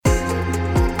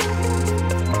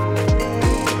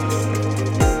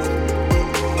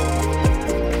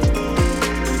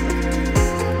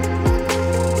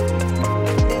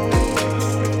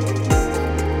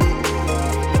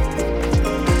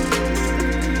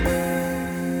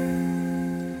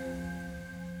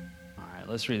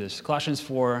Let's read this. Colossians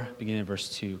 4, beginning in verse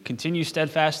 2. Continue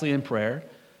steadfastly in prayer,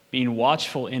 being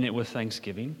watchful in it with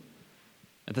thanksgiving.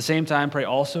 At the same time, pray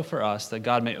also for us, that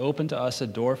God may open to us a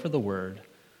door for the word,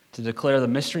 to declare the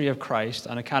mystery of Christ,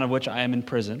 on account of which I am in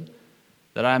prison,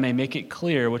 that I may make it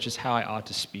clear which is how I ought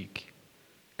to speak.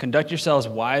 Conduct yourselves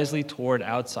wisely toward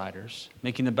outsiders,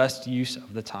 making the best use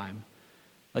of the time.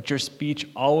 Let your speech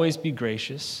always be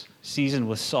gracious, seasoned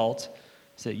with salt,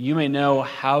 so that you may know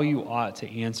how you ought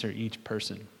to answer each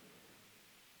person.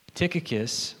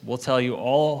 Tychicus will tell you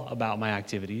all about my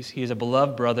activities. He is a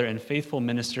beloved brother and faithful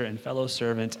minister and fellow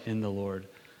servant in the Lord.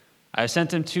 I have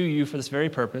sent him to you for this very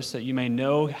purpose, that you may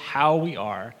know how we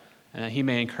are, and that he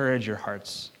may encourage your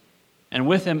hearts. And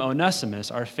with him Onesimus,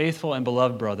 our faithful and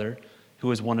beloved brother,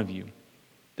 who is one of you.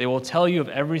 They will tell you of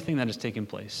everything that has taken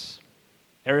place.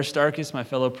 Aristarchus, my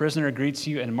fellow prisoner, greets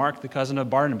you, and Mark, the cousin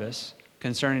of Barnabas,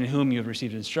 concerning whom you have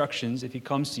received instructions. If he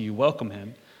comes to you, welcome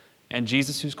him. And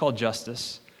Jesus, who's called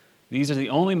Justus. These are the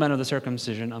only men of the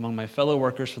circumcision among my fellow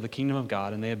workers for the kingdom of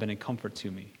God, and they have been a comfort to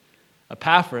me.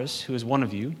 Epaphras, who is one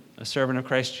of you, a servant of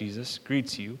Christ Jesus,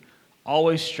 greets you,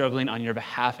 always struggling on your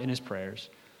behalf in his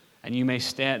prayers, and that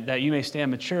you may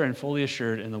stand mature and fully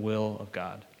assured in the will of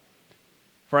God.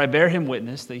 For I bear him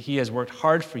witness that he has worked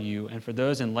hard for you and for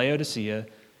those in Laodicea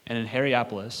and in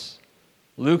Hierapolis.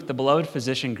 Luke, the beloved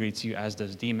physician, greets you, as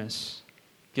does Demas.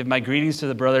 Give my greetings to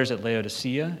the brothers at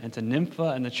Laodicea and to Nympha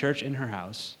and the church in her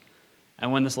house.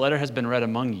 And when this letter has been read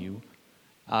among you,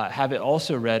 have it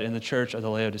also read in the church of the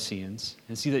Laodiceans,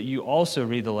 and see that you also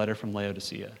read the letter from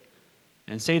Laodicea.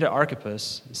 And say to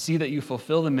Archippus, see that you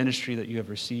fulfill the ministry that you have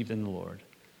received in the Lord.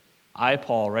 I,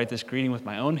 Paul, write this greeting with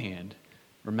my own hand.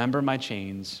 Remember my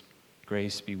chains.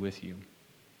 Grace be with you.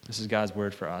 This is God's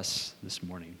word for us this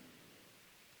morning.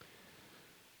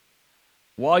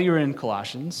 While you're in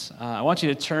Colossians, I want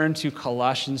you to turn to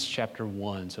Colossians chapter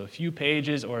 1. So a few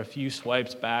pages or a few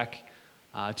swipes back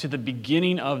to the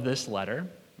beginning of this letter.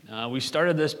 We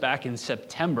started this back in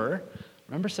September.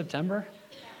 Remember September?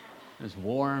 It was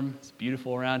warm. It's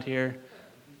beautiful around here.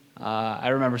 I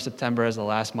remember September as the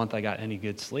last month I got any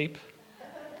good sleep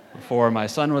before my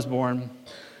son was born.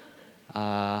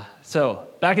 So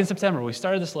back in September, we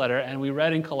started this letter, and we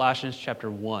read in Colossians chapter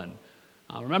 1.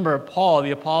 Remember, Paul,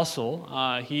 the apostle,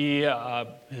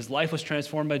 his life was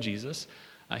transformed by Jesus.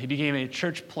 He became a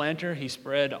church planter. He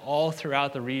spread all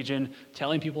throughout the region,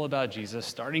 telling people about Jesus,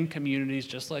 starting communities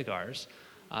just like ours,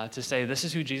 to say this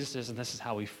is who Jesus is and this is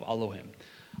how we follow him.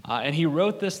 And he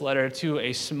wrote this letter to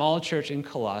a small church in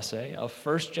Colossae of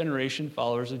first-generation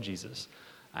followers of Jesus,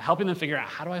 helping them figure out,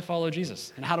 how do I follow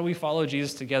Jesus? And how do we follow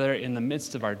Jesus together in the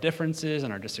midst of our differences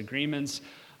and our disagreements?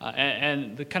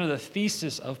 And the kind of the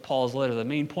thesis of Paul's letter, the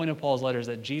main point of Paul's letter, is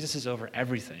that Jesus is over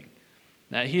everything.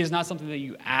 That he is not something that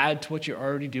you add to what you're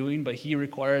already doing, but he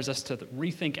requires us to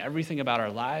rethink everything about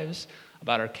our lives,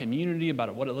 about our community,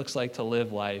 about what it looks like to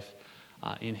live life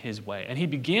in his way. And he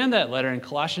began that letter in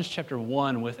Colossians chapter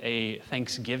 1 with a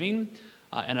thanksgiving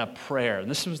and a prayer.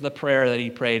 And this was the prayer that he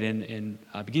prayed in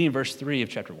beginning in verse 3 of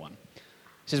chapter 1. He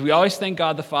says, we always thank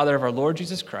God the Father of our Lord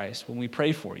Jesus Christ when we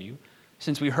pray for you,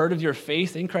 since we heard of your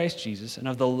faith in Christ Jesus and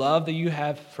of the love that you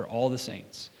have for all the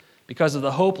saints, because of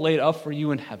the hope laid up for you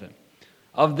in heaven.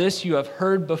 Of this you have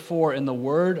heard before in the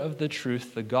word of the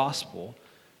truth, the gospel,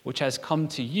 which has come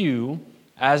to you,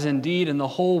 as indeed in the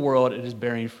whole world it is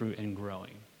bearing fruit and growing.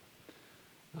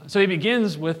 So he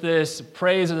begins with this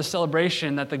praise or the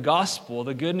celebration that the gospel,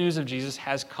 the good news of Jesus,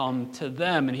 has come to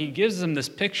them. And he gives them this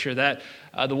picture that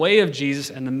the way of Jesus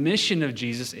and the mission of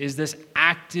Jesus is this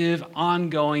active,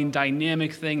 ongoing,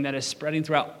 dynamic thing that is spreading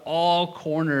throughout all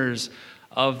corners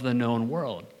of the known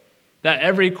world. That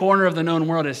every corner of the known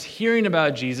world is hearing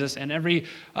about Jesus, and every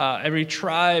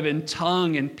tribe and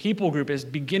tongue and people group is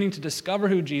beginning to discover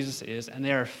who Jesus is, and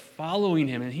they are following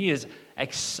him, and he is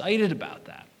excited about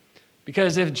that.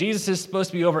 Because if Jesus is supposed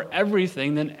to be over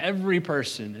everything, then every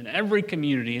person in every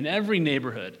community, in every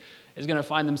neighborhood is going to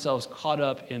find themselves caught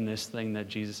up in this thing that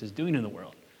Jesus is doing in the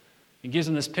world. He gives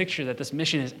them this picture that this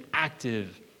mission is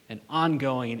active and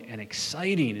ongoing and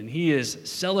exciting, and he is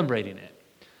celebrating it.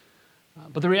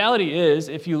 But the reality is,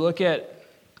 if you look at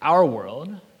our world,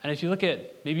 and if you look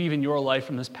at maybe even your life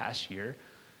from this past year,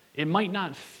 it might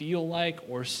not feel like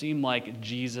or seem like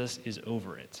Jesus is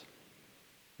over it.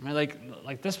 Right?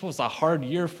 Like this was a hard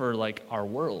year for our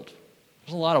world.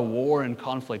 There's a lot of war and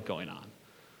conflict going on.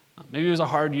 Maybe it was a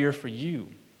hard year for you.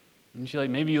 And you feel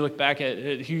like maybe you look back at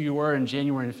who you were in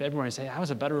January and February and say, I was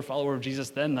a better follower of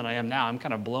Jesus then than I am now. I'm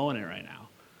kind of blowing it right now.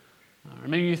 Or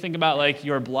maybe you think about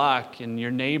your block and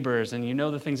your neighbors, and you know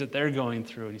the things that they're going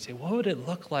through, and you say, what would it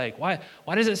look like? Why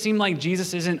does it seem like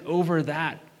Jesus isn't over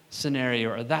that scenario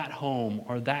or that home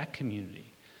or that community.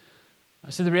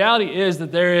 So the reality is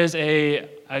that there is a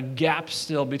gap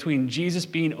still between Jesus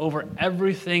being over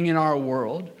everything in our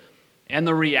world and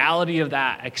the reality of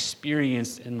that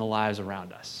experienced in the lives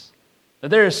around us. That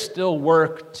there is still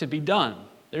work to be done.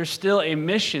 There's still a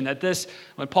mission that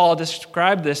when Paul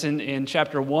described this in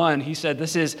chapter 1, he said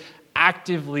this is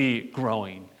actively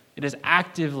growing. It is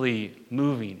actively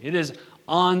moving. It is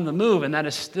on the move, and that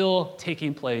is still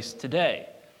taking place today.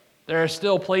 There are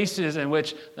still places in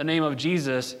which the name of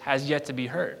Jesus has yet to be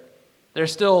heard. There are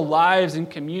still lives and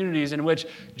communities in which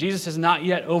Jesus is not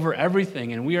yet over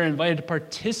everything, and we are invited to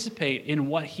participate in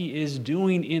what he is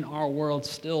doing in our world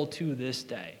still to this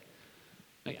day.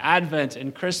 Like Advent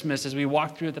and Christmas, as we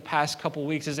walk through it the past couple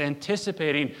weeks, is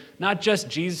anticipating not just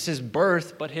Jesus'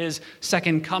 birth, but his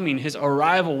second coming, his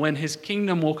arrival, when his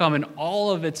kingdom will come in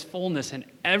all of its fullness, and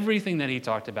everything that he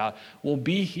talked about will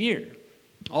be here.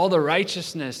 All the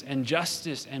righteousness and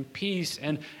justice and peace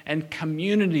and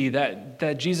community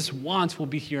that Jesus wants will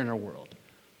be here in our world.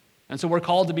 And so we're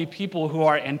called to be people who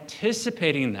are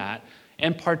anticipating that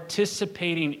and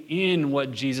participating in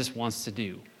what Jesus wants to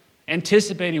do.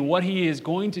 Anticipating what he is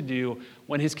going to do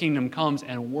when his kingdom comes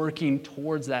and working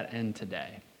towards that end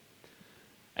today.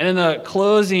 And in the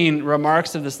closing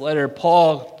remarks of this letter,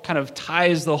 Paul kind of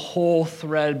ties the whole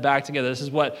thread back together. This is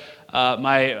what one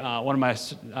of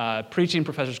my preaching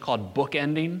professors called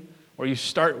bookending, where you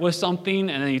start with something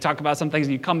and then you talk about some things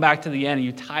and you come back to the end and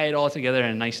you tie it all together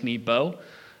in a nice, neat bow,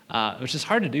 which is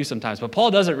hard to do sometimes. But Paul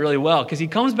does it really well because he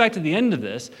comes back to the end of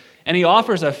this and he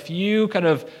offers a few kind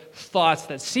of thoughts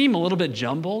that seem a little bit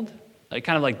jumbled, like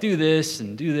kind of like do this,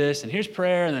 and here's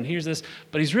prayer, and then here's this.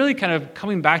 But he's really kind of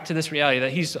coming back to this reality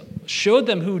that he's showed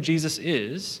them who Jesus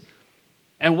is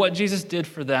and what Jesus did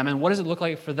for them and what does it look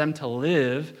like for them to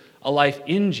live a life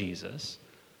in Jesus.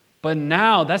 But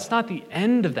now that's not the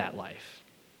end of that life.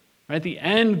 Right? The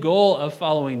end goal of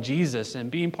following Jesus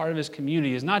and being part of his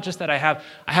community is not just that I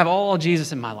have all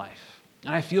Jesus in my life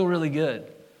and I feel really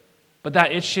good, but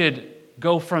that it should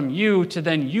go from you to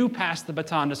then you pass the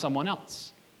baton to someone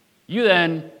else. You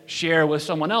then share with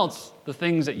someone else the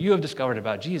things that you have discovered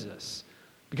about Jesus.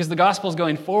 Because the gospel is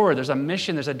going forward, there's a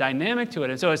mission, there's a dynamic to it,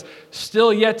 and so it's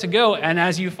still yet to go, and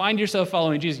as you find yourself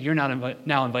following Jesus, you're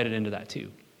now invited into that too.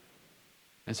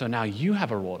 And so now you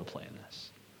have a role to play in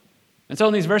this. And so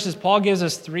in these verses, Paul gives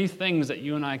us 3 things that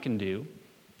you and I can do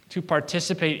to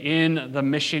participate in the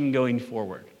mission going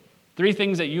forward. 3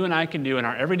 things that you and I can do in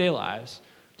our everyday lives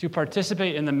to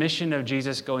participate in the mission of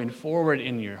Jesus going forward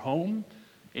in your home,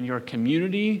 in your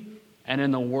community, and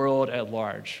in the world at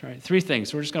large. Right? 3 things.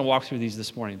 So we're just going to walk through these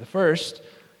this morning. The first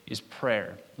is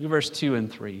prayer. Look at verse 2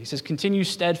 and 3. He says, continue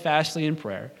steadfastly in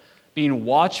prayer, being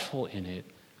watchful in it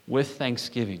with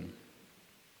thanksgiving.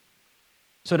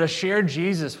 So to share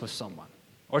Jesus with someone,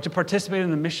 or to participate in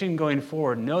the mission going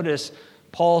forward, notice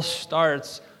Paul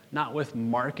starts not with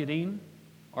marketing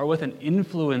or with an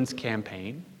influence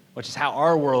campaign, which is how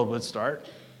our world would start.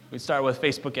 We'd start with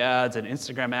Facebook ads and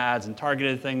Instagram ads and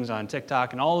targeted things on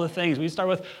TikTok and all the things. We'd start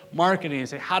with marketing and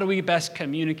say, how do we best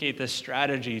communicate this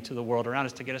strategy to the world around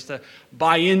us to get us to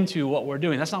buy into what we're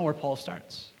doing? That's not where Paul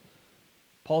starts.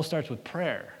 Paul starts with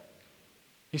prayer.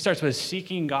 He starts with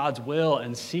seeking God's will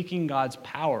and seeking God's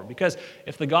power. Because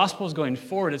if the gospel is going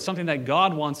forward, it's something that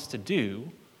God wants to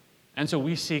do. And so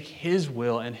we seek his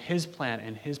will and his plan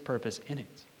and his purpose in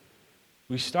it.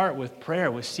 We start with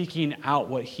prayer, with seeking out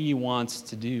what he wants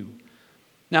to do.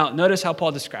 Now, notice how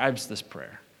Paul describes this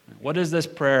prayer. What does this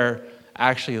prayer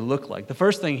actually look like? The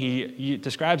first thing he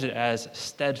describes it as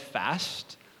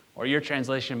steadfast, or your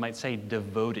translation might say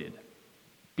devoted.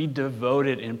 Be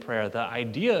devoted in prayer. The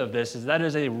idea of this is that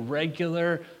is a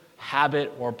regular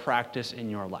habit or practice in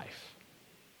your life.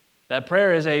 That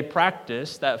prayer is a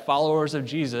practice that followers of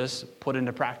Jesus put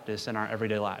into practice in our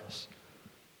everyday lives.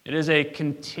 It is a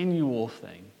continual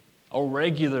thing, a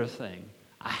regular thing,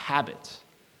 a habit.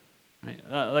 Right?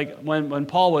 Like when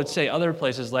Paul would say other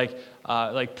places like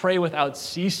pray without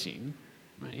ceasing,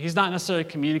 right? He's not necessarily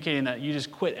communicating that you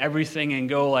just quit everything and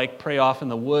go like pray off in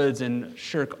the woods and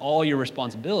shirk all your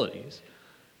responsibilities.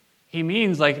 He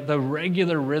means like the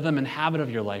regular rhythm and habit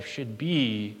of your life should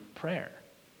be prayer.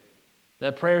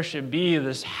 That prayer should be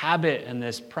this habit and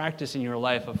this practice in your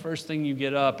life of first thing you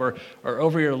get up or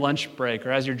over your lunch break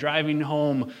or as you're driving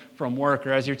home from work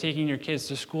or as you're taking your kids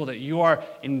to school, that you are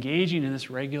engaging in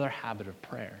this regular habit of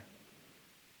prayer.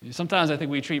 Sometimes I think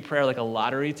we treat prayer like a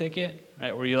lottery ticket,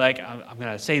 right? Where you're like, I'm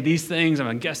going to say these things, I'm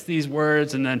going to guess these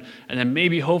words, and then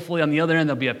maybe hopefully on the other end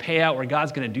there'll be a payout where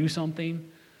God's going to do something.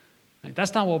 Like,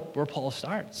 that's not where Paul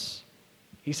starts.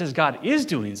 He says God is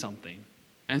doing something.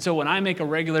 And so when I make a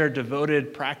regular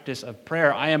devoted practice of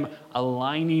prayer, I am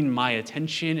aligning my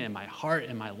attention and my heart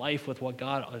and my life with what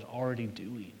God is already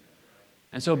doing.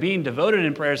 And so being devoted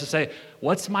in prayer is to say,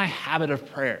 what's my habit of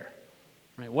prayer?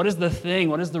 Right? What is the thing?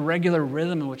 What is the regular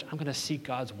rhythm in which I'm going to seek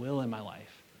God's will in my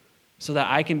life so that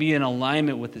I can be in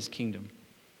alignment with his kingdom?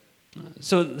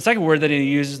 So the second word that he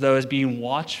uses, though, is being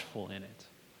watchful in it.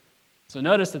 So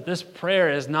notice that this prayer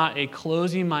is not a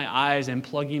closing my eyes and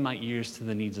plugging my ears to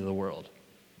the needs of the world.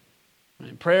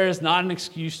 Right? Prayer is not an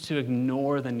excuse to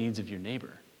ignore the needs of your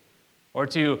neighbor or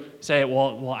to say,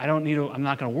 well, I'm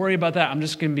not going to worry about that. I'm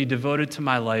just going to be devoted to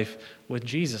my life with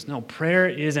Jesus. No, prayer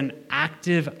is an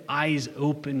active, eyes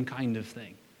open kind of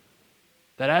thing.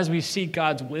 That as we seek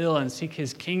God's will and seek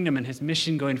his kingdom and his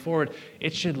mission going forward,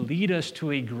 it should lead us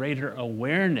to a greater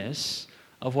awareness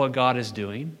of what God is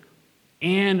doing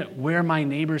and where my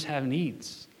neighbors have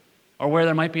needs, or where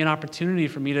there might be an opportunity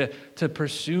for me to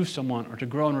pursue someone or to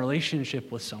grow in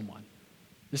relationship with someone.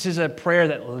 This is a prayer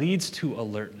that leads to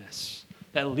alertness,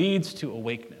 that leads to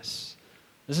awakeness.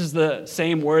 This is the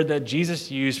same word that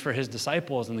Jesus used for his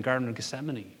disciples in the Garden of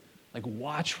Gethsemane. Like,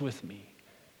 watch with me,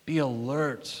 be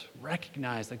alert,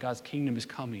 recognize that God's kingdom is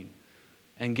coming,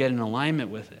 and get in alignment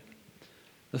with it.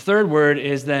 The third word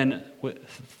is then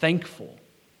thankful.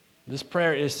 This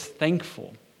prayer is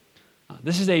thankful.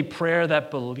 This is a prayer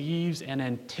that believes and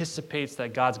anticipates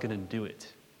that God's going to do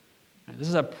it. This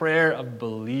is a prayer of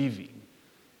believing.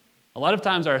 A lot of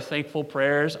times our thankful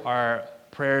prayers are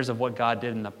prayers of what God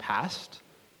did in the past.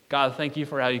 God, thank you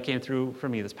for how you came through for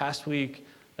me this past week.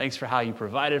 Thanks for how you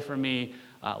provided for me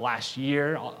last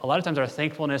year. A lot of times our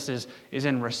thankfulness is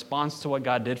in response to what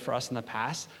God did for us in the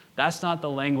past. That's not the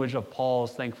language of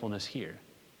Paul's thankfulness here.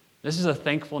 This is a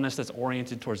thankfulness that's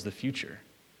oriented towards the future,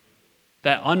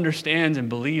 that understands and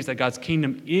believes that God's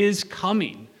kingdom is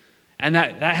coming and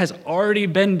that has already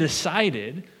been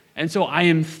decided. And so I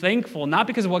am thankful, not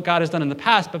because of what God has done in the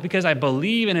past, but because I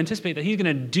believe and anticipate that he's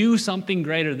going to do something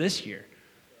greater this year.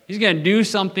 He's going to do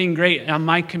something great in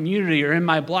my community or in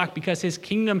my block because his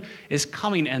kingdom is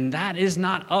coming, and that is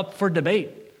not up for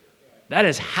debate. That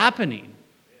is happening.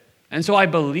 And so I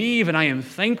believe and I am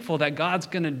thankful that God's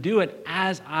going to do it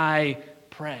as I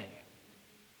pray.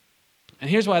 And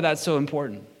here's why that's so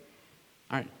important.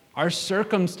 All right, our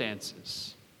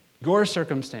circumstances, your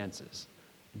circumstances,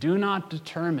 do not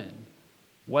determine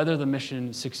whether the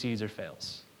mission succeeds or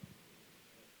fails.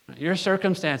 Your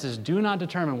circumstances do not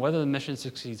determine whether the mission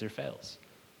succeeds or fails.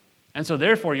 And so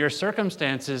therefore, your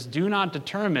circumstances do not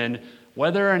determine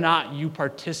whether or not you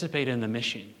participate in the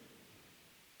mission.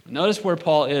 Notice where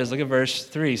Paul is. Look at verse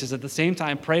 3. He says, at the same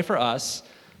time, pray for us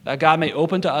that God may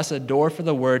open to us a door for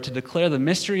the word to declare the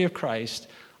mystery of Christ,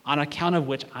 on account of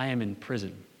which I am in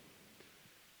prison.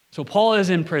 So Paul is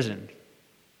in prison.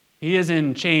 He is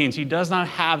in chains. He does not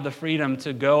have the freedom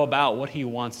to go about what he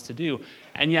wants to do.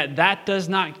 And yet that does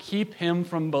not keep him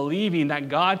from believing that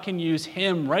God can use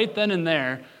him right then and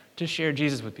there to share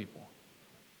Jesus with people.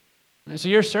 And so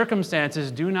your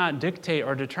circumstances do not dictate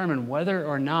or determine whether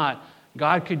or not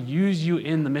God could use you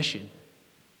in the mission.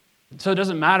 So it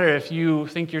doesn't matter if you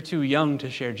think you're too young to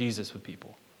share Jesus with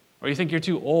people, or you think you're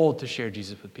too old to share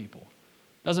Jesus with people.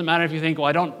 It doesn't matter if you think, well,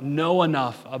 I don't know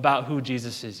enough about who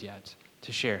Jesus is yet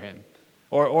to share him.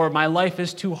 Or my life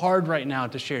is too hard right now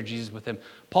to share Jesus with him.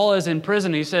 Paul is in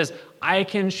prison. He says, I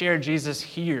can share Jesus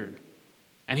here.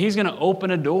 And he's going to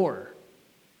open a door.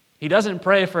 He doesn't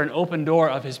pray for an open door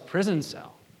of his prison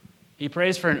cell. He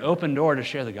prays for an open door to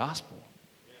share the gospel,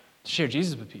 to share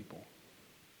Jesus with people.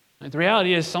 Like, the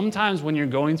reality is sometimes when you're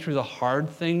going through the hard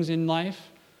things in life,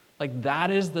 like that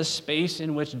is the space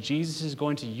in which Jesus is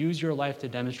going to use your life to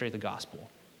demonstrate the gospel.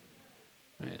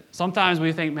 Sometimes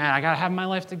we think, man, I got to have my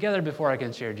life together before I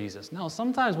can share Jesus. No,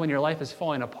 sometimes when your life is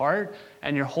falling apart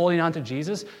and you're holding on to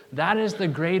Jesus, that is the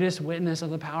greatest witness of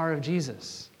the power of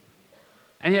Jesus.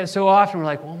 And yet so often we're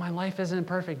like, well, my life isn't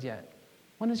perfect yet.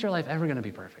 When is your life ever going to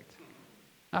be perfect?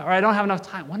 Or I don't have enough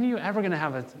time. When are you ever going to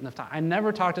have enough time? I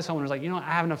never talk to someone who's like, you know what,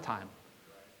 I have enough time.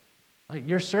 Like,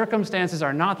 your circumstances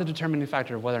are not the determining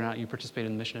factor of whether or not you participate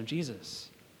in the mission of Jesus.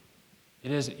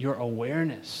 It is your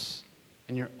awareness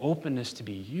and your openness to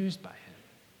be used by him.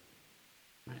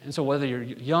 Right? And so whether you're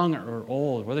young or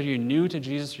old, whether you're new to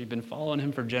Jesus or you've been following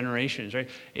him for generations, right,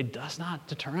 it does not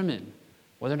determine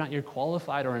whether or not you're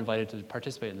qualified or invited to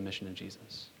participate in the mission of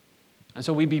Jesus. And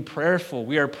so we be prayerful.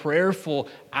 We are prayerful,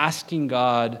 asking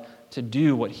God to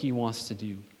do what he wants to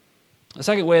do. The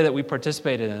second way that we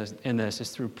participate in this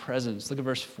is through presence. Look at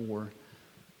verse 4.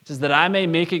 It says, that I may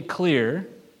make it clear,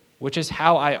 which is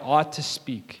how I ought to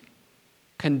speak.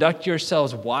 Conduct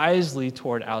yourselves wisely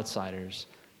toward outsiders,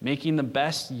 making the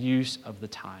best use of the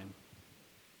time.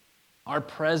 Our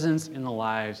presence in the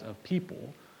lives of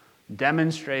people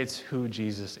demonstrates who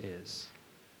Jesus is.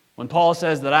 When Paul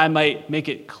says that I might make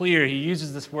it clear, he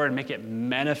uses this word, make it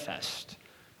manifest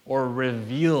or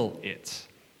reveal it.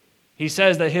 He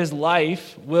says that his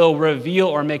life will reveal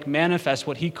or make manifest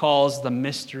what he calls the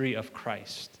mystery of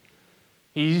Christ.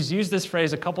 He's used this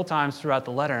phrase a couple times throughout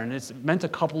the letter, and it's meant a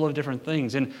couple of different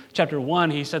things. In chapter 1,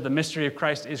 he said the mystery of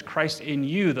Christ is Christ in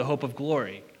you, the hope of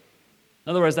glory. In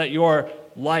other words, that your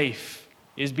life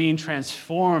is being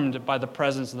transformed by the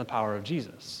presence and the power of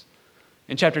Jesus.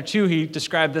 In chapter 2, he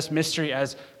described this mystery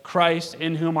as Christ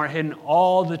in whom are hidden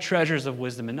all the treasures of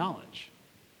wisdom and knowledge.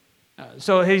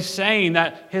 So he's saying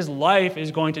that his life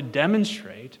is going to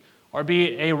demonstrate or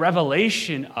be a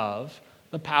revelation of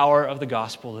the power of the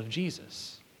gospel of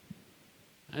Jesus.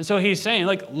 And so he's saying,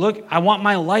 look, I want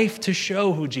my life to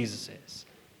show who Jesus is.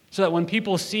 So that when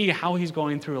people see how he's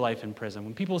going through life in prison,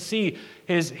 when people see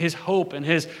his hope and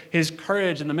his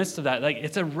courage in the midst of that,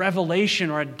 it's a revelation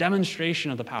or a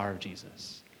demonstration of the power of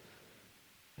Jesus.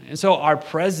 And so our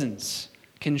presence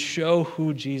can show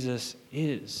who Jesus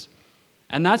is.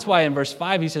 And that's why in verse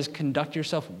 5 he says, conduct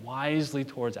yourself wisely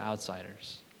towards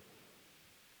outsiders.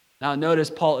 Now notice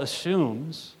Paul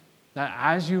assumes that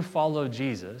as you follow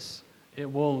Jesus,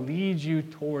 it will lead you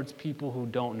towards people who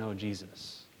don't know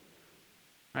Jesus.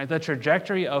 Right? The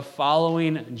trajectory of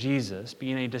following Jesus,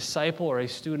 being a disciple or a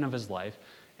student of his life,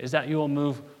 is that you will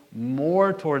move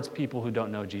more towards people who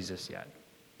don't know Jesus yet,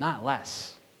 not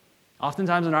less.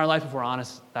 Oftentimes in our life, if we're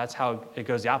honest, that's how it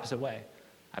goes the opposite way.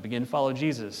 I begin to follow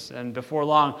Jesus, and before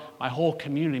long, my whole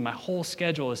community, my whole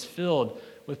schedule is filled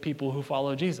with people who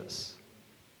follow Jesus.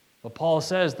 But Paul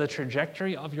says the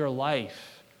trajectory of your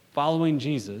life following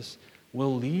Jesus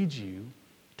will lead you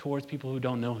towards people who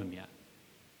don't know him yet,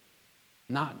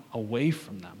 not away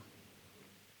from them.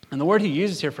 And the word he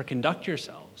uses here for conduct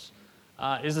yourselves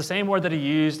is the same word that he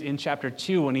used in chapter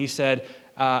 2 when he said,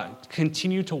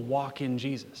 continue to walk in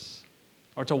Jesus,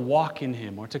 or to walk in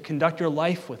him, or to conduct your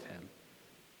life with him.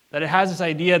 That it has this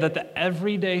idea that the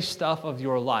everyday stuff of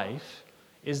your life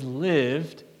is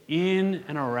lived in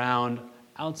and around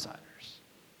outsiders.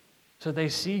 So they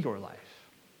see your life.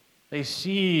 They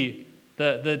see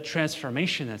the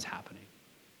transformation that's happening.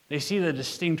 They see the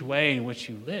distinct way in which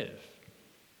you live.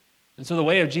 And so the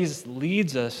way of Jesus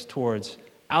leads us towards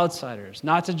outsiders,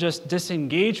 not to just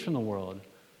disengage from the world,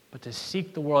 but to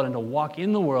seek the world and to walk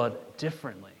in the world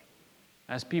differently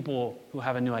as people who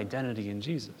have a new identity in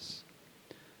Jesus.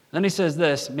 Then he says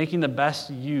this, making the best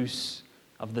use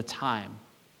of the time.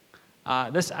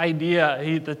 This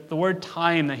idea, the word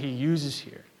time that he uses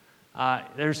here,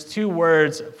 there's two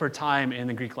words for time in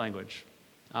the Greek language.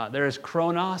 There is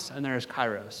chronos and there is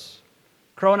kairos.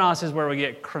 Chronos is where we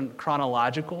get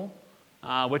chronological,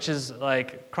 which is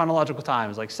like chronological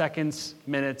times, like seconds,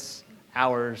 minutes,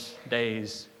 hours,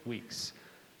 days, weeks.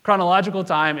 Chronological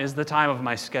time is the time of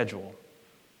my schedule.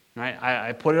 Right?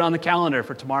 I put it on the calendar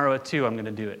for tomorrow at 2, I'm going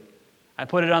to do it. I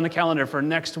put it on the calendar for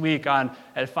next week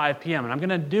at 5 p.m., and I'm going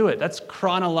to do it. That's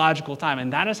chronological time,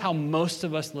 and that is how most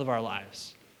of us live our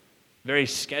lives. Very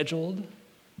scheduled.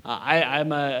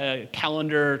 I'm a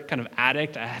calendar kind of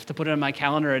addict. I have to put it on my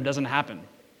calendar, it doesn't happen.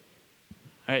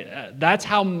 All right? That's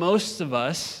how most of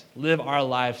us live our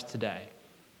lives today.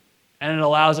 And it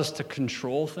allows us to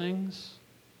control things,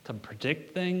 to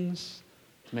predict things,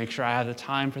 to make sure I have the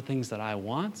time for things that I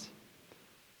want.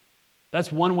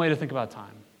 That's one way to think about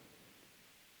time.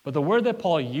 But the word that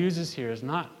Paul uses here is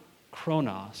not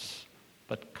chronos,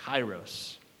 but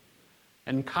kairos.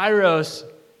 And kairos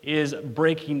is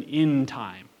breaking in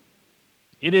time.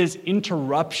 It is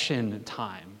interruption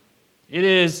time. It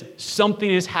is something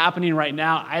is happening right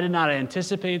now. I did not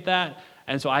anticipate that,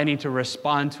 and so I need to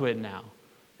respond to it now.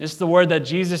 This is the word that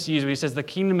Jesus used when he says, the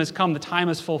kingdom has come, the time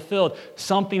is fulfilled.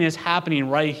 Something is happening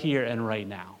right here and right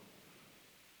now.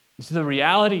 And so the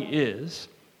reality is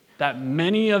that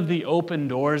many of the open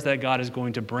doors that God is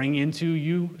going to bring to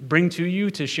you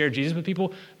to share Jesus with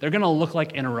people, they're going to look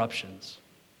like interruptions.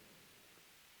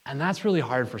 And that's really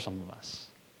hard for some of us.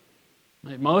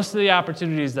 Like most of the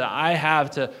opportunities that I have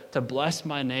to bless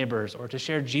my neighbors or to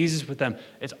share Jesus with them,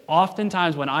 it's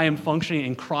oftentimes when I am functioning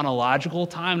in chronological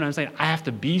time and I'm saying, I have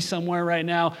to be somewhere right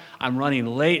now, I'm running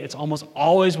late. It's almost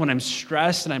always when I'm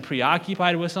stressed and I'm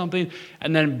preoccupied with something,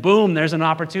 and then boom, there's an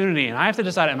opportunity. And I have to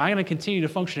decide, am I going to continue to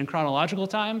function in chronological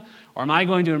time, or am I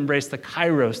going to embrace the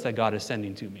kairos that God is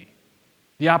sending to me?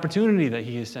 The opportunity that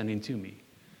he is sending to me.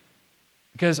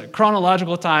 Because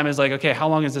chronological time is like, okay, how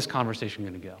long is this conversation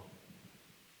going to go?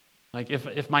 Like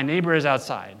if my neighbor is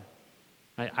outside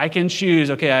Right? I can choose,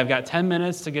 okay, I've got 10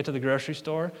 minutes to get to the grocery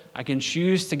store. I can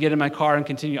choose to get in my car and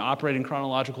continue operating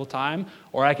chronological time,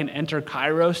 or I can enter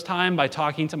Kairos time by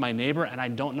talking to my neighbor, and I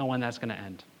don't know when that's going to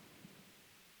end.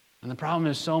 And the problem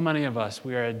is so many of us,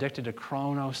 we are addicted to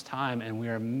Chronos time, and we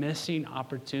are missing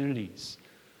opportunities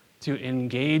to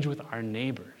engage with our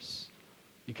neighbors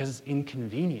because it's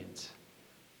inconvenient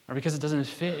or because it doesn't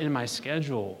fit in my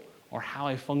schedule or how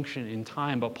I function in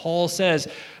time. But Paul says,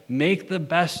 make the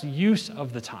best use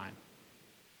of the time.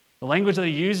 The language that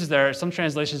he uses there, some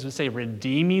translations would say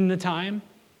redeeming the time,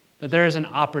 that there is an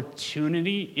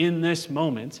opportunity in this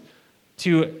moment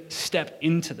to step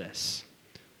into this.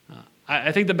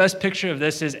 I think the best picture of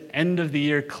this is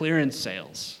end-of-the-year clearance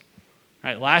sales.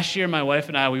 Right, last year, my wife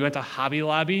and I, we went to Hobby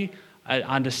Lobby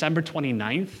on December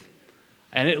 29th,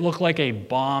 and it looked like a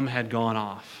bomb had gone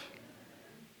off.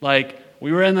 Like,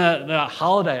 we were in the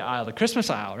holiday aisle, the Christmas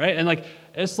aisle, right? And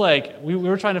it's like we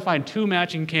were trying to find 2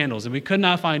 matching candles, and we could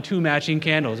not find 2 matching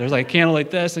candles. There's like a candle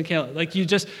like this and candle,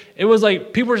 it was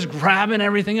like people were just grabbing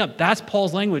everything up. That's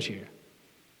Paul's language here.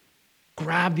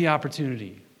 Grab the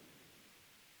opportunity.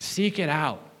 Seek it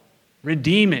out.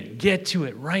 Redeem it. Get to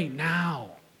it right now.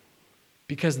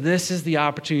 Because this is the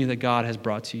opportunity that God has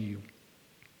brought to you.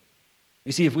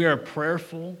 You see, if we are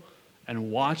prayerful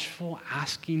and watchful,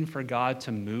 asking for God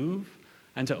to move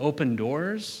and to open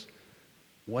doors,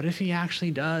 what if he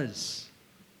actually does?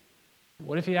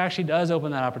 What if he actually does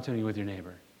open that opportunity with your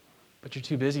neighbor, but you're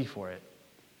too busy for it?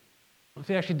 What if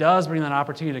he actually does bring that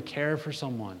opportunity to care for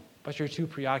someone, but you're too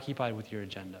preoccupied with your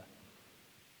agenda?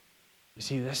 You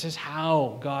see, this is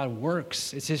how God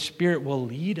works. It's his Spirit will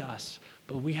lead us,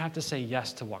 but we have to say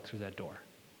yes to walk through that door,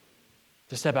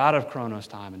 to step out of Chronos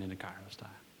time and into Kairos time.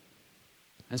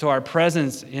 And so our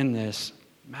presence in this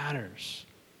matters.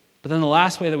 But then the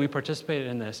last way that we participate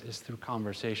in this is through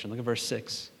conversation. Look at verse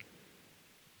 6.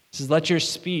 It says, let your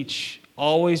speech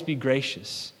always be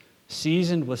gracious,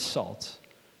 seasoned with salt,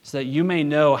 so that you may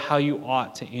know how you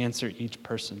ought to answer each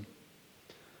person.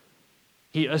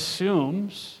 He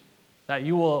assumes that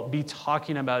you will be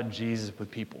talking about Jesus with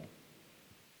people.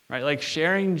 Right? Like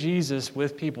sharing Jesus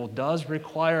with people does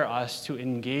require us to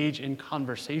engage in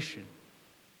conversation,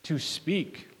 to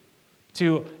speak,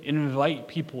 to invite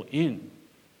people in.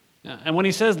 And when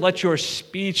he says, let your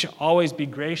speech always be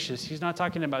gracious, he's not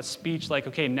talking about speech like,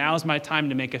 okay, now's my time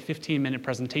to make a 15-minute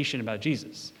presentation about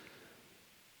Jesus.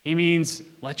 He means,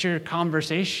 let your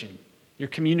conversation, your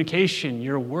communication,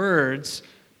 your words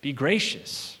be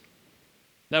gracious.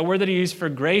 That word that he used for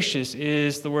gracious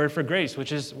is the word for grace,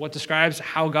 which is what describes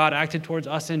how God acted towards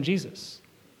us in Jesus.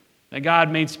 That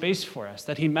God made space for us,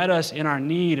 that he met us in our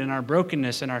need and our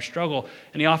brokenness and our struggle,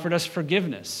 and he offered us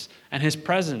forgiveness and his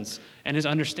presence and his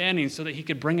understanding so that he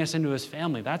could bring us into his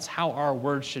family. That's how our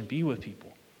words should be with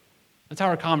people. That's how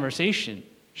our conversation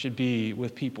should be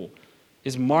with people,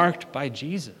 is marked by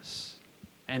Jesus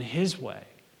and his way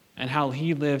and how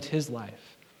he lived his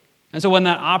life. And so when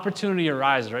that opportunity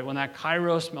arises, right, when that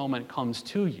Kairos moment comes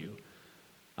to you,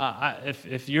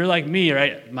 if you're like me,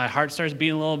 right, my heart starts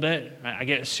beating a little bit, right, I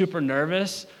get super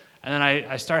nervous, and then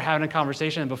I start having a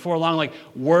conversation, and before long, like,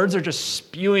 words are just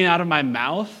spewing out of my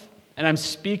mouth, and I'm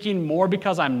speaking more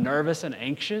because I'm nervous and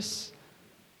anxious.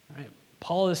 Right?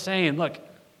 Paul is saying, look,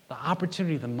 the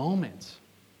opportunity, the moment,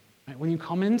 right, when you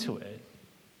come into it,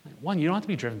 like, one, you don't have to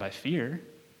be driven by fear.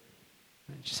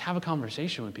 Right? Just have a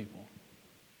conversation with people.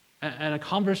 And a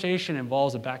conversation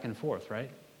involves a back and forth, right?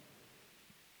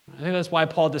 I think that's why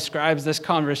Paul describes this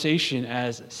conversation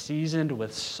as seasoned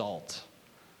with salt.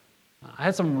 I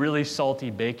had some really salty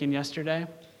bacon yesterday,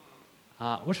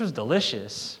 which was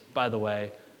delicious, by the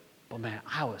way. But man,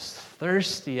 I was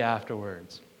thirsty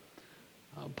afterwards.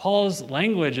 Paul's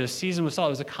language of seasoned with salt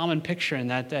was a common picture in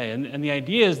that day. And the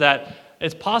idea is that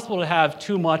it's possible to have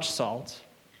too much salt,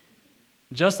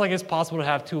 just like it's possible to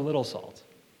have too little salt.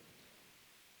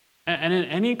 And in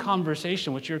any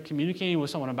conversation which you're communicating with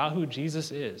someone about who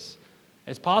Jesus is,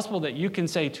 it's possible that you can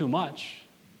say too much,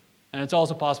 and it's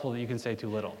also possible that you can say too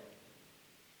little.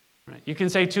 Right? You can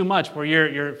say too much where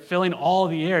you're filling all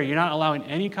the air. You're not allowing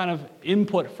any kind of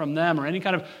input from them or any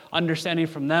kind of understanding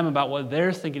from them about what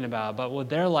they're thinking about what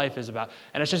their life is about.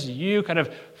 And it's just you kind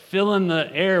of filling the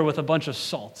air with a bunch of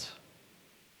salt.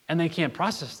 And they can't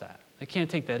process that. They can't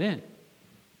take that in.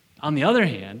 On the other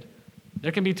hand,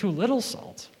 there can be too little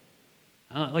salt.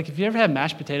 Like if you ever had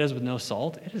mashed potatoes with no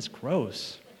salt, it is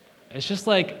gross. It's just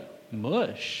like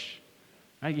mush.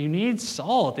 Right? You need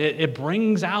salt. It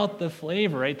brings out the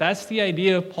flavor, right? That's the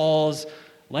idea of Paul's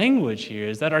language here,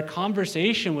 is that our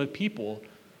conversation with people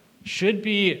should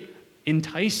be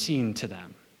enticing to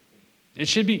them. It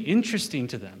should be interesting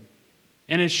to them.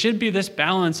 And it should be this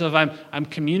balance of I'm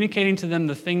communicating to them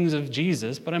the things of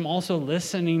Jesus, but I'm also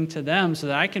listening to them so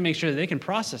that I can make sure that they can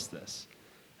process this,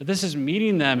 that this is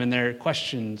meeting them in their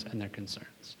questions and their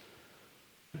concerns.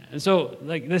 And so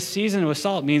like this season with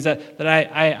salt means that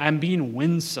I'm being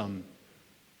winsome,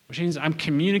 which means I'm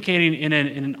communicating in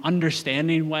an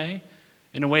understanding way,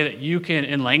 in a way that you can,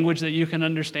 in language that you can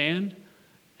understand,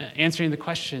 answering the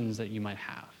questions that you might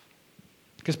have.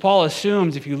 Because Paul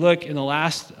assumes, if you look in the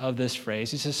last of this phrase,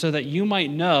 he says, so that you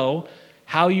might know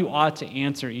how you ought to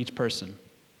answer each person.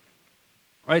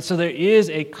 Right? So there is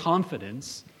a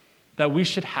confidence that we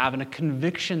should have and a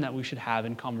conviction that we should have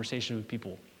in conversation with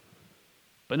people.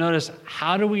 But notice,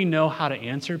 how do we know how to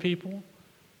answer people?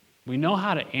 We know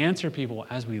how to answer people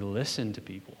as we listen to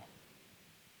people.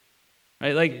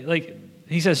 Right? Like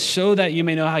he says, so that you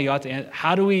may know how you ought to answer.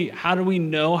 How do we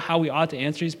know how we ought to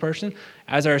answer each person?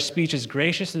 As our speech is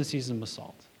gracious and seasoned with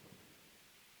salt.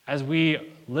 As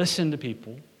we listen to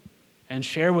people and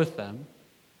share with them,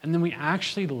 and then we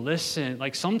actually listen.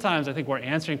 Like sometimes I think we're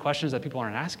answering questions that people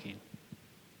aren't asking.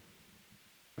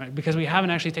 Right? Because we haven't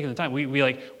actually taken the time.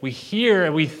 We hear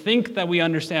and we think that we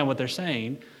understand what they're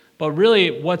saying, but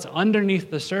really what's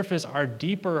underneath the surface are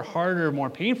deeper, harder, more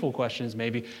painful questions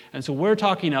maybe. And so we're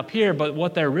talking up here, but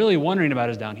what they're really wondering about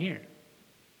is down here.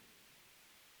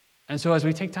 And so as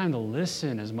we take time to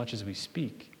listen as much as we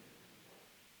speak,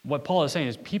 what Paul is saying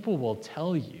is people will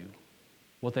tell you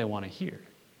what they want to hear.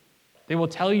 They will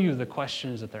tell you the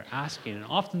questions that they're asking. And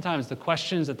oftentimes the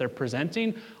questions that they're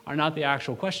presenting are not the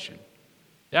actual question.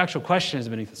 The actual question is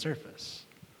beneath the surface.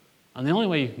 And the only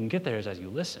way you can get there is as you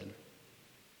listen.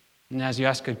 And as you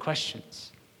ask good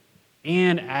questions.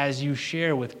 And as you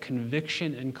share with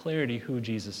conviction and clarity who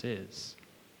Jesus is.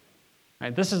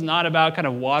 Right? This is not about kind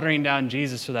of watering down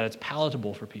Jesus so that it's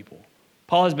palatable for people.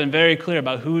 Paul has been very clear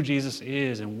about who Jesus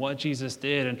is and what Jesus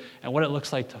did and what it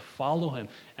looks like to follow him.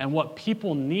 And what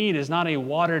people need is not a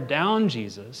watered down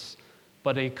Jesus,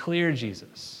 but a clear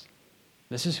Jesus.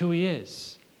 This is who he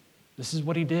is. This is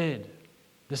what he did.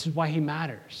 This is why he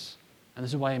matters. And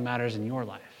this is why he matters in your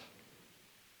life.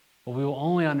 But we will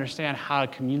only understand how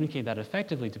to communicate that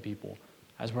effectively to people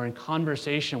as we're in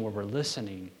conversation where we're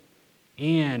listening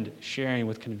and sharing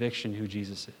with conviction who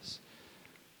Jesus is.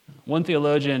 One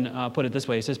theologian put it this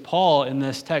way. He says, Paul, in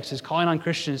this text, is calling on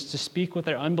Christians to speak with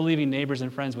their unbelieving neighbors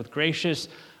and friends with gracious,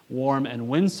 warm, and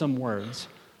winsome words,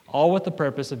 all with the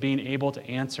purpose of being able to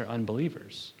answer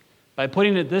unbelievers. By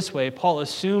putting it this way, Paul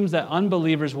assumes that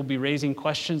unbelievers will be raising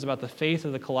questions about the faith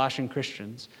of the Colossian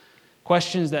Christians,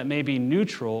 questions that may be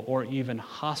neutral or even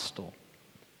hostile.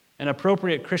 An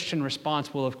appropriate Christian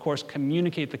response will, of course,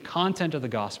 communicate the content of the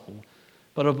gospel,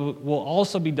 but it will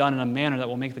also be done in a manner that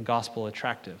will make the gospel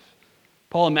attractive.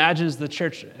 Paul imagines the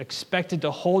church expected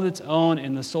to hold its own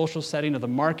in the social setting of the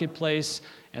marketplace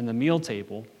and the meal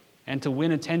table, and to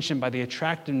win attention by the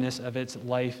attractiveness of its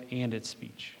life and its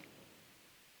speech.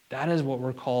 That is what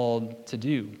we're called to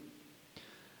do.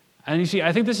 And you see,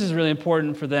 I think this is really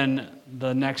important for then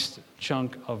the next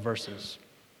chunk of verses.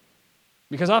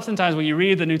 Because oftentimes when you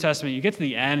read the New Testament, you get to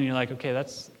the end and you're like, okay,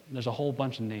 there's a whole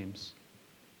bunch of names.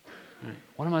 Right.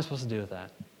 What am I supposed to do with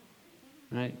that?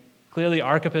 Right? Clearly,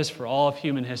 Archippus for all of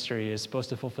human history is supposed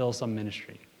to fulfill some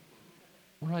ministry.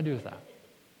 What do I do with that?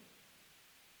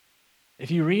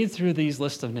 If you read through these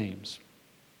lists of names,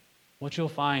 what you'll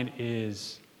find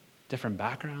is different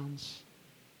backgrounds,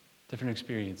 different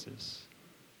experiences.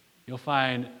 You'll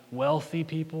find wealthy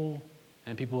people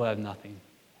and people who have nothing.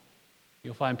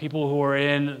 You'll find people who are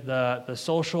in the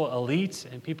social elites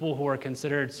and people who are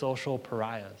considered social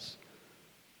pariahs.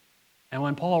 And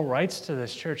when Paul writes to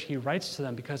this church, he writes to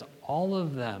them because all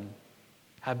of them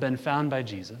have been found by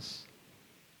Jesus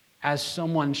as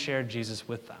someone shared Jesus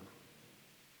with them.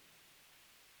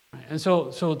 And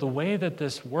so the way that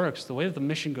this works, the way that the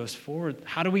mission goes forward,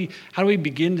 how do we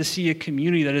begin to see a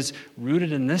community that is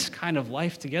rooted in this kind of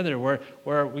life together,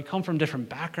 where we come from different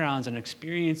backgrounds and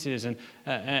experiences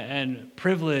and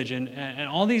privilege and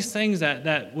all these things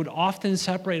that would often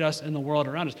separate us in the world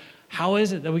around us? How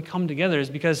is it that we come together? Is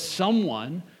because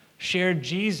someone shared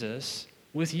Jesus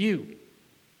with you.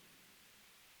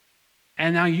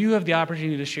 And now you have the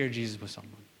opportunity to share Jesus with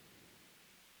someone.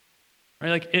 Right?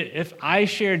 Like, if I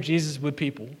share Jesus with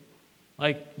people,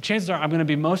 like, chances are I'm going to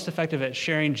be most effective at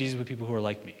sharing Jesus with people who are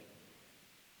like me.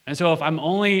 And so if I'm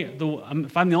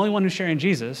the only one who's sharing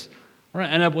Jesus, we're going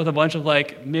to end up with a bunch of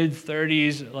like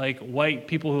mid-30s, like white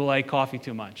people who like coffee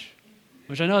too much,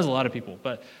 which I know is a lot of people.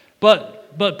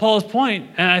 But Paul's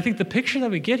point, and I think the picture that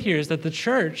we get here, is that the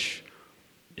church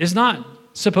is not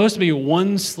supposed to be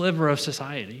one sliver of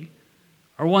society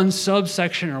or one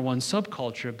subsection or one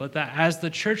subculture, but that as the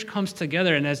church comes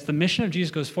together and as the mission of Jesus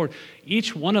goes forward,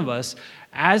 each one of us,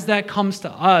 as that comes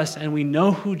to us and we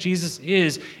know who Jesus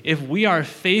is, if we are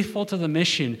faithful to the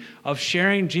mission of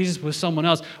sharing Jesus with someone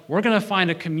else, we're going to find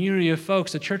a community of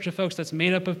folks, a church of folks that's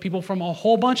made up of people from a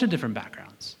whole bunch of different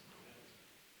backgrounds,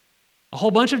 a whole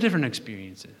bunch of different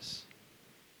experiences.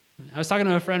 I was talking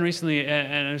to a friend recently,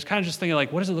 and I was kind of just thinking,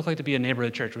 like, what does it look like to be a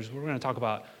neighborhood church, which we're going to talk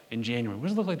about in January. What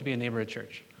does it look like to be a neighborhood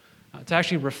church? To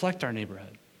actually reflect our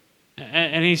neighborhood.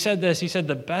 And he said this, he said,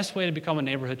 the best way to become a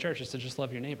neighborhood church is to just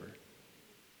love your neighbor.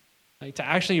 Like, to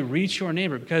actually reach your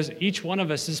neighbor, because each one of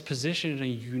us is positioned in a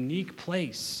unique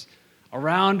place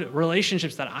around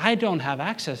relationships that I don't have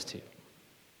access to,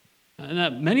 and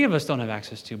that many of us don't have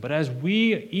access to. But as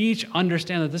we each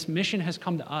understand that this mission has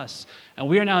come to us, and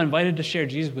we are now invited to share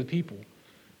Jesus with people,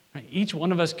 right? Each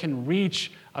one of us can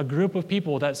reach a group of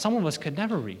people that some of us could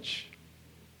never reach.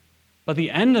 But the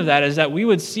end of that is that we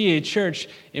would see a church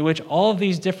in which all of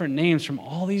these different names from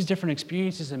all these different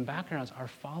experiences and backgrounds are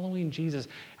following Jesus.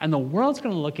 And the world's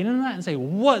going to look into that and say,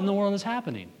 what in the world is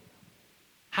happening?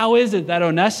 How is it that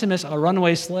Onesimus, a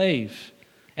runaway slave,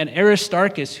 and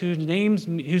Aristarchus, whose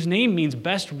name means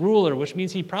best ruler, which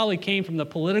means he probably came from the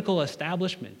political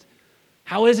establishment,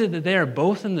 how is it that they are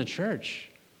both in the church?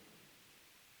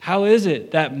 How is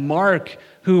it that Mark,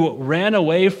 who ran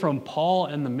away from Paul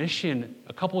and the mission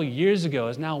a couple of years ago,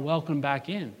 is now welcomed back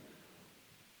in?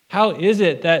 How is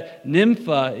it that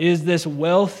Nympha is this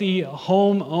wealthy,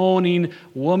 home-owning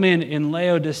woman in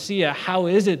Laodicea? How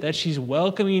is it that she's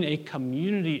welcoming a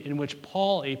community in which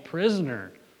Paul, a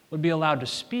prisoner, would be allowed to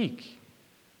speak?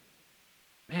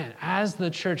 Man, as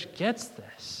the church gets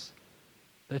this,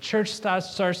 the church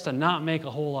starts to not make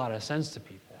a whole lot of sense to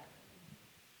people.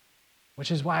 Which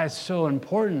is why it's so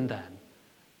important then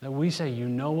that we say, you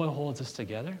know what holds us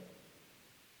together?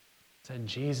 It's that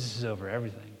Jesus is over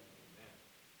everything.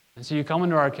 And so you come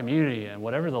into our community, and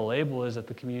whatever the label is that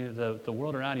the community, the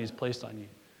world around you has placed on you,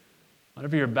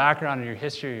 whatever your background or your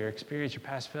history, your experience, your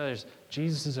past failures,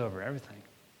 Jesus is over everything.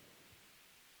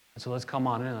 And so let's come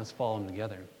on in, let's follow him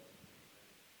together.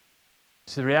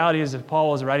 So the reality is, if Paul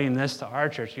was writing this to our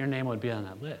church, your name would be on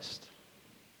that list.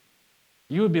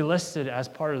 You would be listed as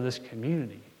part of this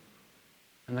community.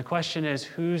 And the question is,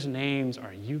 whose names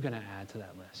are you going to add to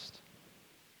that list?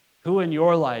 Who in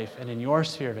your life and in your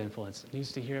sphere of influence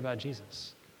needs to hear about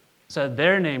Jesus? So that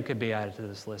their name could be added to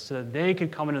this list, so that they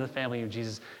could come into the family of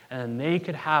Jesus, and they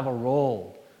could have a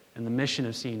role in the mission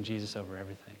of seeing Jesus over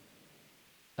everything.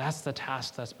 That's the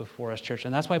task that's before us, church.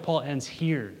 And that's why Paul ends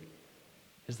here,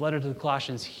 his letter to the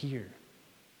Colossians here,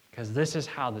 because this is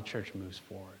how the church moves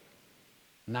forward.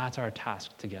 And that's our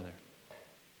task together.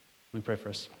 Let me pray for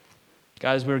us.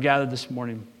 Guys, we were gathered this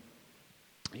morning.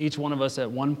 Each one of us at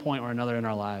one point or another in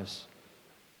our lives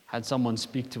had someone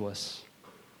speak to us,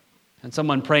 had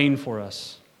someone praying for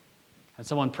us, had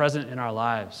someone present in our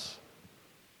lives,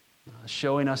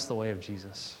 showing us the way of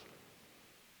Jesus.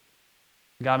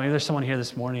 God, maybe there's someone here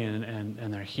this morning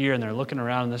and they're here and they're looking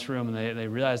around in this room and they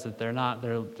realize that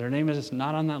their name is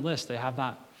not on that list. They have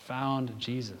not found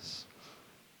Jesus.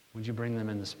 Would you bring them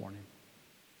in this morning?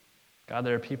 God,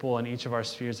 there are people in each of our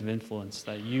spheres of influence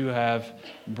that you have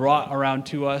brought around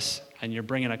to us, and you're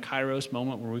bringing a kairos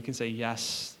moment where we can say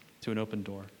yes to an open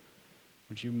door.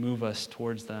 Would you move us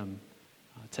towards them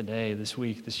today, this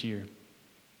week, this year,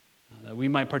 that we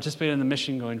might participate in the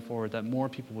mission going forward, that more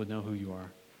people would know who you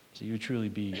are, so you would truly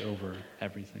be over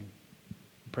everything.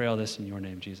 We pray all this in your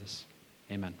name, Jesus.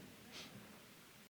 Amen.